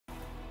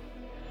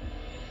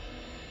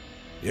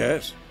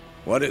Yes?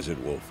 What is it,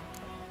 Wolf?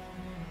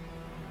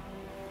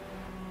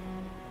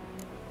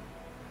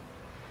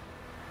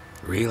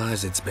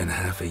 Realize it's been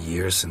half a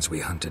year since we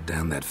hunted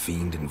down that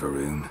fiend in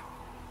Varun?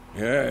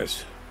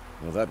 Yes.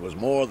 Well, that was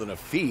more than a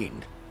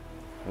fiend.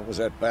 What was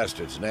that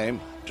bastard's name?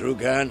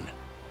 Drugan?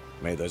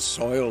 May the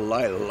soil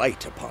lie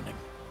light upon him.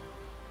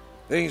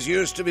 Things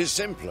used to be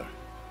simpler.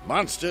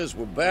 Monsters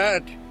were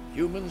bad,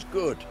 humans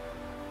good.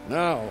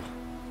 Now,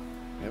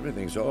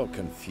 everything's all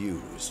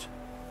confused.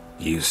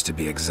 Used to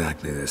be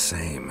exactly the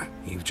same.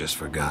 You've just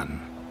forgotten.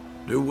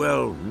 Do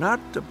well not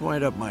to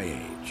point up my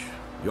age.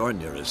 You're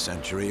near a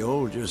century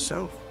old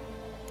yourself.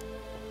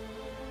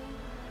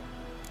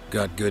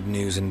 Got good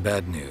news and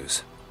bad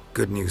news.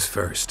 Good news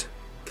first.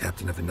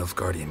 Captain of the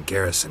Nifgaardian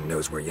Garrison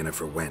knows where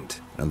Yennefer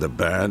went. And the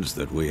bad's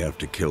that we have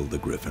to kill the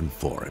Griffin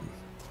for him.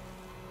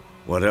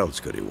 What else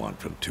could he want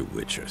from two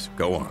witchers?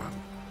 Go on.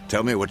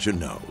 Tell me what you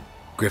know.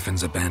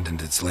 Griffin's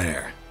abandoned its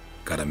lair.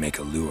 Gotta make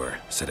a lure,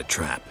 set a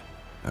trap.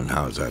 And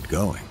how's that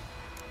going?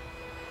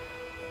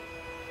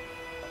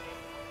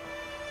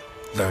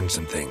 Learned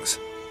some things.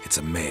 It's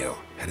a male,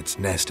 had its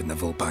nest in the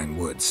Vulpine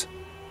Woods.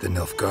 The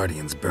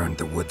Nilfgaardians burned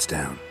the woods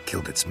down,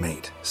 killed its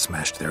mate,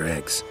 smashed their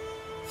eggs.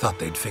 Thought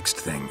they'd fixed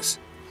things.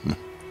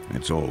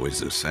 It's always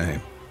the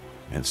same.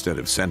 Instead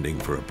of sending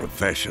for a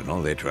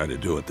professional, they try to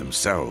do it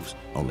themselves,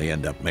 only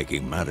end up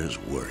making matters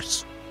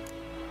worse.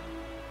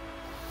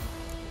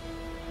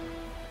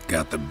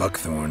 Got the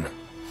Buckthorn.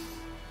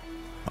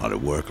 Ought to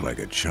work like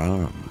a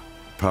charm.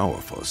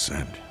 Powerful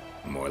scent.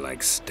 More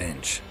like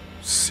stench.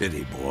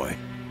 City boy.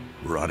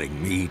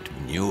 Rotting meat,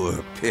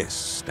 manure, piss,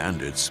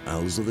 standard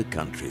smells of the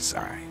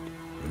countryside.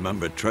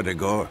 Remember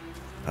Tretogor?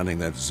 Hunting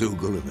that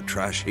Zoogle in the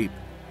trash heap?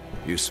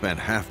 You spent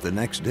half the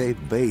next day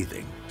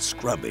bathing,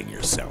 scrubbing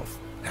yourself.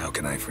 How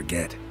can I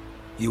forget?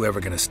 You ever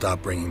gonna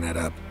stop bringing that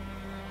up?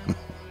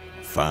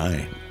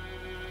 Fine.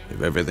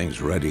 If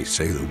everything's ready,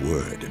 say the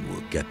word and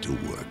we'll get to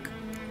work.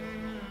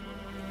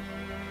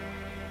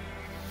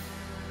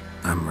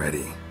 I'm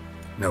ready.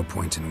 No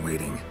point in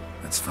waiting.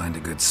 Let's find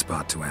a good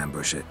spot to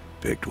ambush it.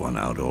 Picked one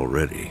out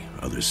already,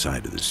 other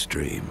side of the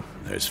stream.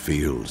 There's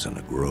fields and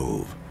a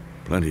grove.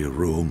 Plenty of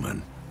room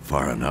and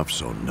far enough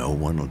so no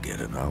one will get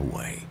in our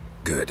way.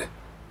 Good.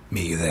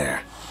 Meet you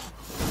there.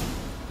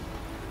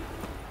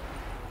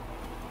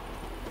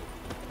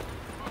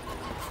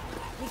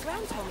 My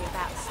gran told me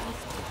about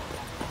safety.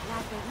 And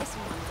I've been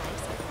missing one day,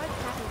 so I broke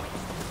gravel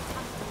waste.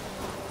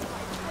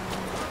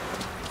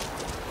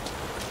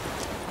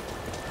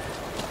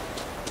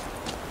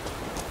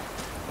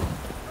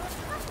 What's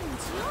happened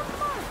to your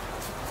boat?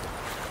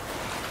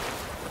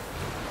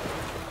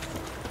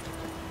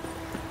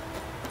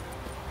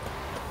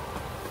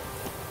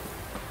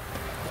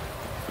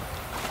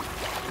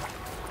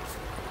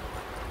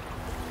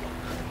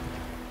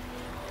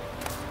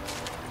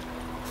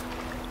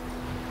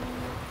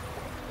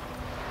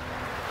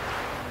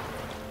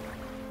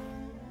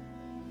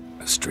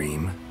 A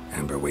stream,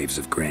 amber waves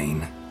of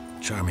grain.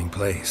 Charming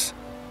place.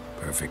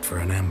 Perfect for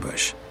an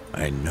ambush.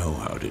 I know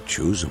how to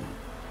choose them.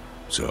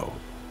 So,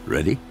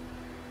 ready?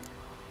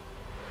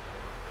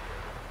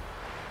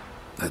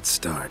 Let's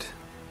start.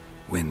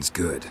 Wind's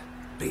good.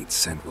 Bait's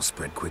scent will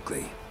spread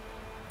quickly.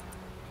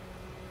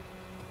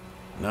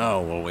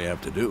 Now all we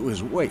have to do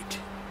is wait.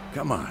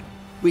 Come on.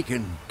 We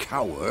can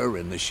cower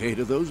in the shade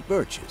of those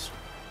birches.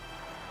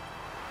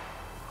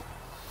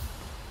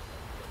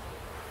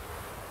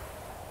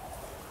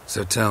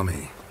 So tell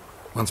me,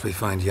 once we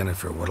find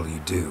Yennefer, what'll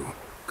you do?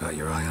 Got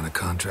your eye on a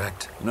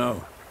contract?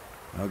 No.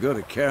 I'll go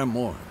to Kaer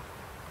Morhen.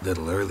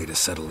 Little early to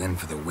settle in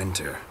for the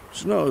winter.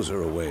 Snows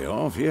are a way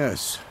off,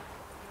 yes.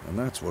 And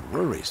that's what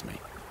worries me.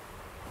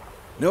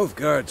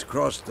 Nilfgaard's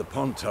crossed the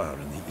Pontar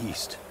in the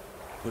east.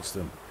 Puts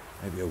them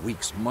maybe a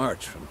week's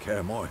march from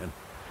Kaer Morhen.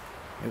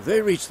 If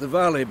they reach the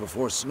valley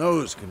before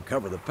snows can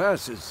cover the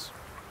passes,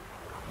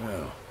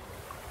 well,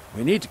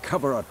 we need to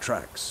cover our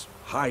tracks,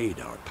 hide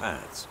our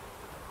paths.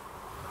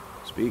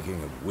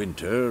 Speaking of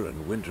winter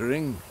and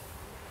wintering,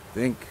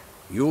 think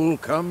you'll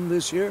come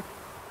this year?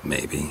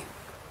 Maybe.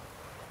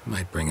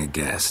 Might bring a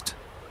guest.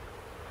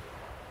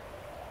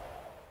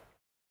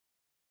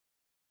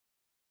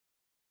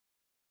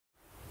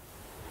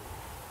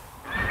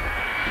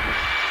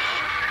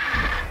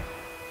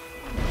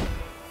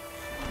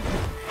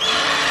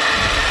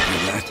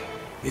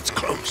 It's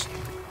close.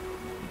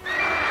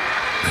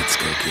 Let's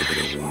go give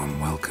it a warm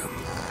welcome.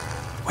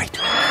 Wait.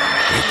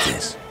 Take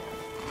this.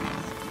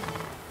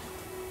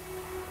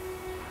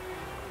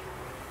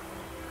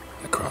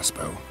 A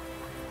crossbow.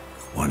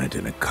 Won it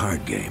in a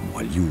card game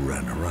while you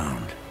ran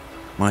around.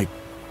 Might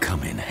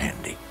come in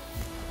handy.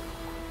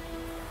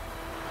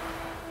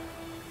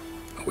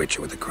 A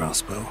witcher with a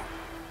crossbow?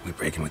 We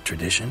breaking with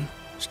tradition?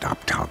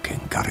 Stop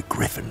talking. Got a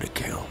Griffin to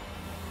kill.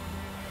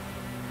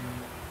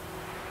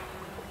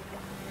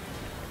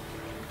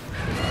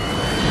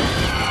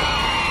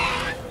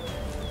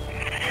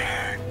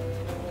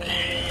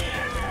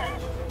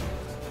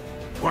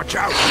 Watch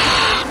out!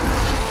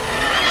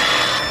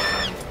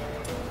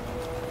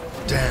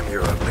 Damn,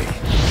 you're ugly.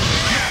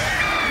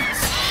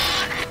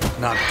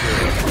 Not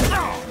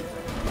good.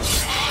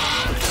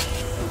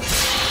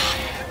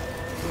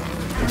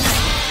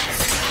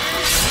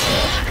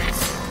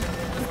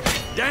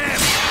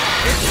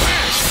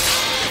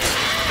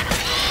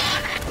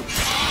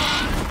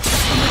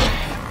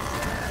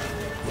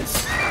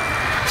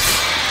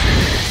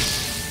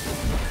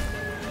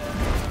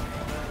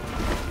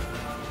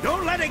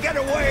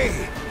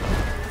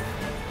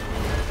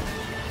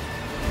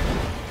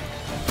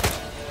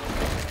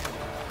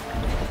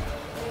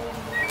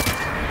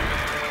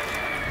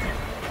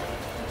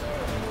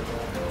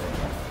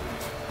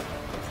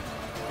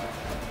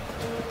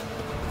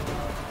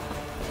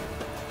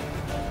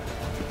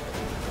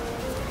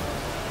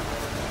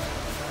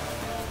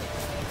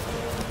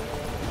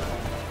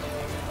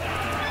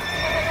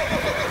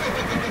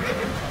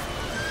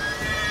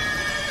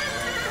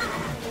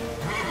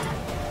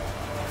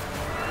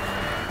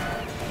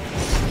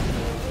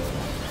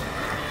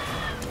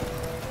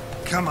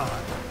 Come on.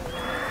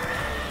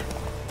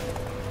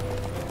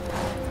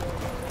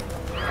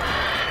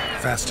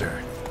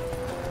 Faster.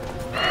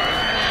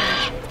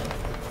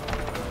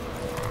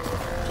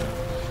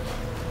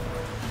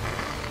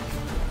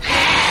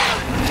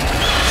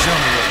 Show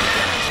me what you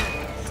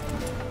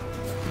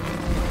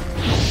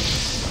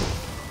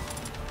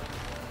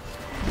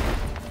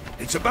got.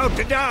 It's about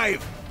to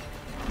dive!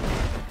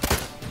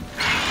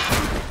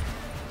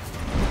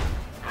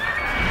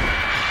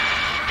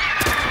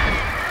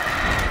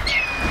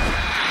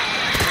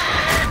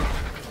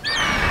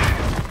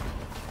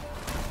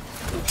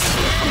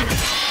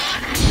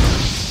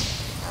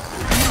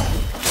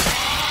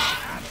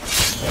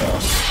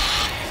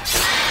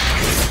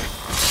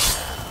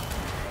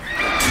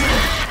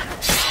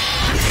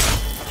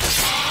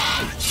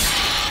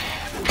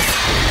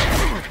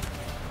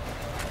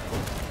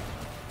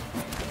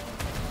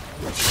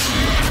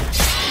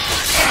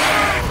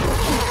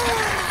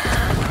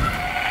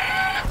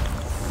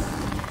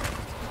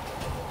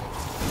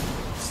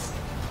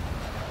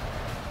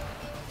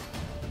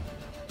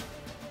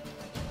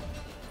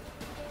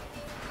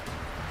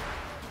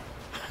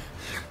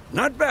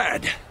 Not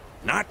bad.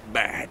 Not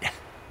bad.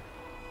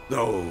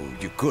 Though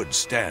you could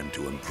stand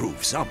to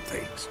improve some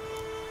things.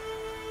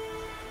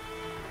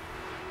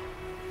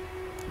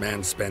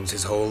 Man spends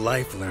his whole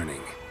life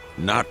learning.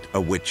 Not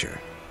a witcher,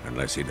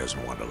 unless he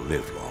doesn't want to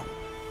live long.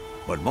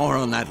 But more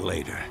on that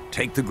later.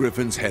 Take the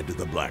Griffin's head to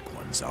the Black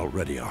Ones. I'll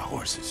ready our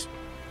horses.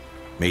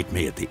 Meet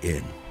me at the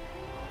inn.